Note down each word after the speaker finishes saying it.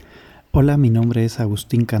Hola, mi nombre es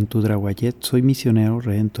Agustín Drauaillet, soy misionero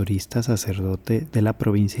redentorista sacerdote de la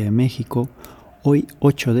provincia de México. Hoy,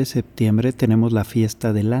 8 de septiembre, tenemos la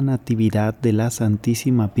fiesta de la Natividad de la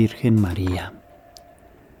Santísima Virgen María.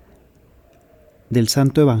 Del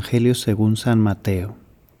Santo Evangelio según San Mateo.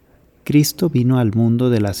 Cristo vino al mundo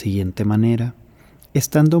de la siguiente manera.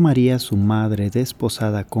 Estando María su madre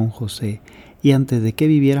desposada con José, y antes de que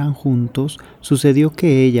vivieran juntos, sucedió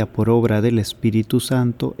que ella, por obra del Espíritu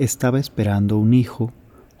Santo, estaba esperando un hijo.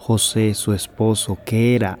 José, su esposo,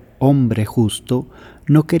 que era hombre justo,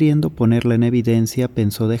 no queriendo ponerla en evidencia,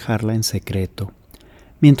 pensó dejarla en secreto.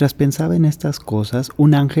 Mientras pensaba en estas cosas,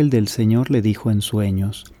 un ángel del Señor le dijo en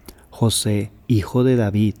sueños: José, hijo de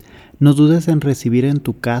David, no dudes en recibir en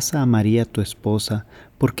tu casa a María tu esposa,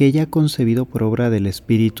 porque ella ha concebido por obra del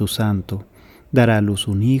Espíritu Santo. Dará a luz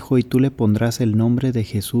un hijo y tú le pondrás el nombre de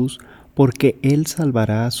Jesús, porque él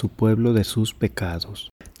salvará a su pueblo de sus pecados.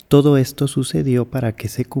 Todo esto sucedió para que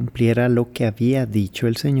se cumpliera lo que había dicho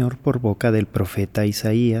el Señor por boca del profeta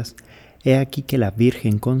Isaías. He aquí que la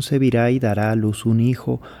Virgen concebirá y dará a luz un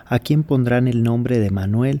hijo, a quien pondrán el nombre de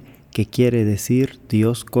Manuel, que quiere decir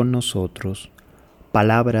Dios con nosotros.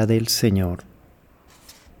 Palabra del Señor.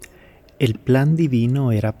 El plan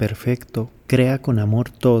divino era perfecto, crea con amor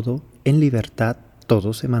todo, en libertad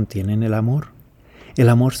todo se mantiene en el amor. El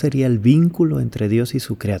amor sería el vínculo entre Dios y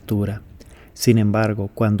su criatura. Sin embargo,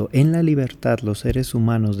 cuando en la libertad los seres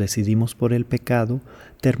humanos decidimos por el pecado,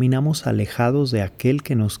 terminamos alejados de aquel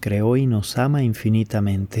que nos creó y nos ama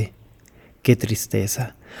infinitamente. ¡Qué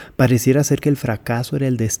tristeza! Pareciera ser que el fracaso era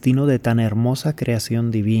el destino de tan hermosa creación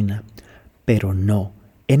divina. Pero no,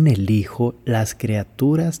 en el Hijo las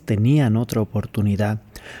criaturas tenían otra oportunidad,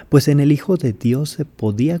 pues en el Hijo de Dios se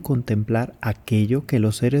podía contemplar aquello que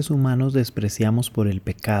los seres humanos despreciamos por el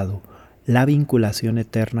pecado, la vinculación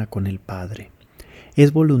eterna con el Padre.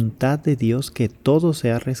 Es voluntad de Dios que todo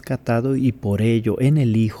sea rescatado y por ello en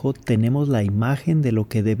el Hijo tenemos la imagen de lo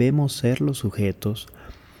que debemos ser los sujetos.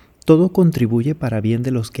 Todo contribuye para bien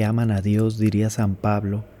de los que aman a Dios, diría San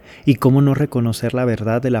Pablo. ¿Y cómo no reconocer la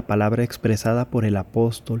verdad de la palabra expresada por el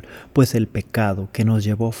apóstol? Pues el pecado que nos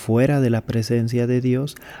llevó fuera de la presencia de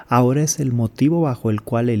Dios ahora es el motivo bajo el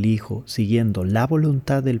cual el Hijo, siguiendo la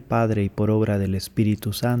voluntad del Padre y por obra del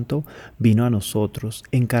Espíritu Santo, vino a nosotros,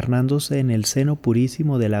 encarnándose en el seno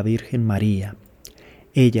purísimo de la Virgen María.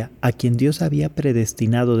 Ella, a quien Dios había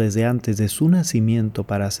predestinado desde antes de su nacimiento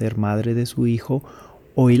para ser madre de su Hijo,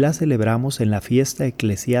 hoy la celebramos en la fiesta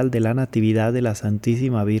eclesial de la Natividad de la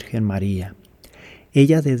Santísima Virgen María.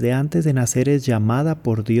 Ella desde antes de nacer es llamada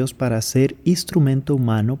por Dios para ser instrumento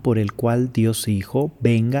humano por el cual Dios Hijo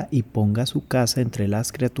venga y ponga su casa entre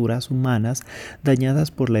las criaturas humanas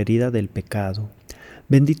dañadas por la herida del pecado.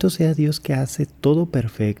 Bendito sea Dios que hace todo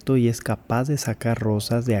perfecto y es capaz de sacar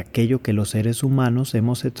rosas de aquello que los seres humanos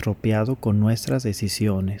hemos estropeado con nuestras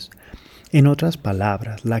decisiones. En otras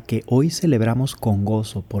palabras, la que hoy celebramos con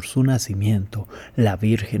gozo por su nacimiento, la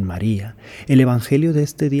Virgen María, el Evangelio de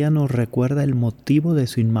este día nos recuerda el motivo de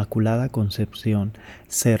su inmaculada concepción,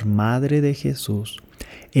 ser madre de Jesús.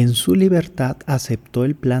 En su libertad aceptó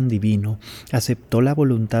el plan divino, aceptó la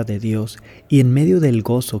voluntad de Dios y en medio del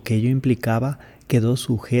gozo que ello implicaba, quedó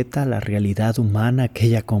sujeta a la realidad humana que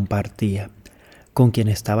ella compartía. Con quien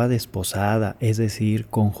estaba desposada, es decir,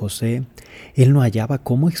 con José, él no hallaba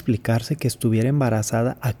cómo explicarse que estuviera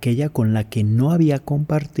embarazada aquella con la que no había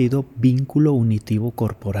compartido vínculo unitivo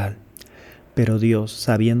corporal. Pero Dios,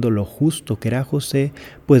 sabiendo lo justo que era José,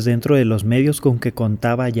 pues dentro de los medios con que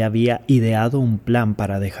contaba ya había ideado un plan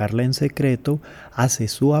para dejarla en secreto, hace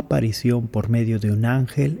su aparición por medio de un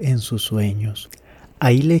ángel en sus sueños.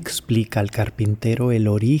 Ahí le explica al carpintero el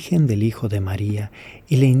origen del hijo de María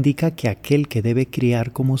y le indica que aquel que debe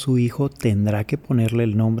criar como su hijo tendrá que ponerle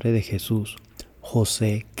el nombre de Jesús.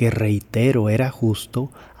 José, que reitero era justo,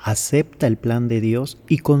 acepta el plan de Dios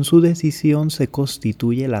y con su decisión se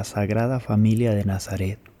constituye la Sagrada Familia de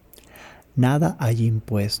Nazaret. Nada hay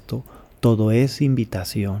impuesto, todo es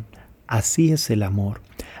invitación. Así es el amor,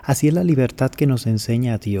 así es la libertad que nos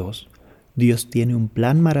enseña Dios. Dios tiene un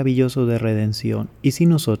plan maravilloso de redención y si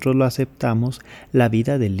nosotros lo aceptamos, la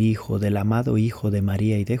vida del Hijo, del amado Hijo de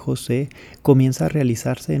María y de José, comienza a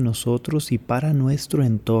realizarse en nosotros y para nuestro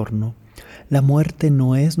entorno. La muerte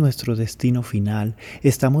no es nuestro destino final,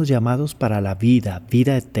 estamos llamados para la vida,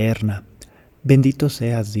 vida eterna. Bendito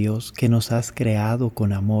seas Dios, que nos has creado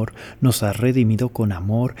con amor, nos has redimido con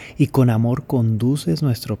amor y con amor conduces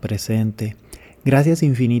nuestro presente. Gracias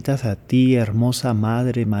infinitas a ti, hermosa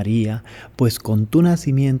Madre María, pues con tu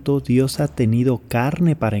nacimiento Dios ha tenido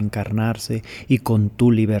carne para encarnarse y con tu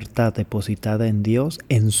libertad depositada en Dios,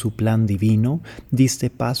 en su plan divino, diste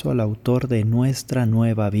paso al autor de nuestra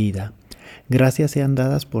nueva vida. Gracias sean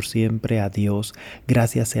dadas por siempre a Dios,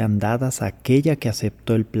 gracias sean dadas a aquella que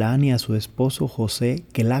aceptó el plan y a su esposo José,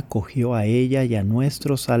 que la acogió a ella y a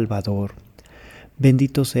nuestro Salvador.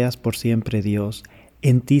 Bendito seas por siempre, Dios.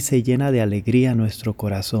 En ti se llena de alegría nuestro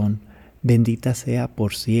corazón. Bendita sea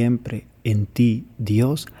por siempre en ti,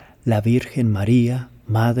 Dios, la Virgen María,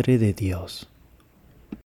 Madre de Dios.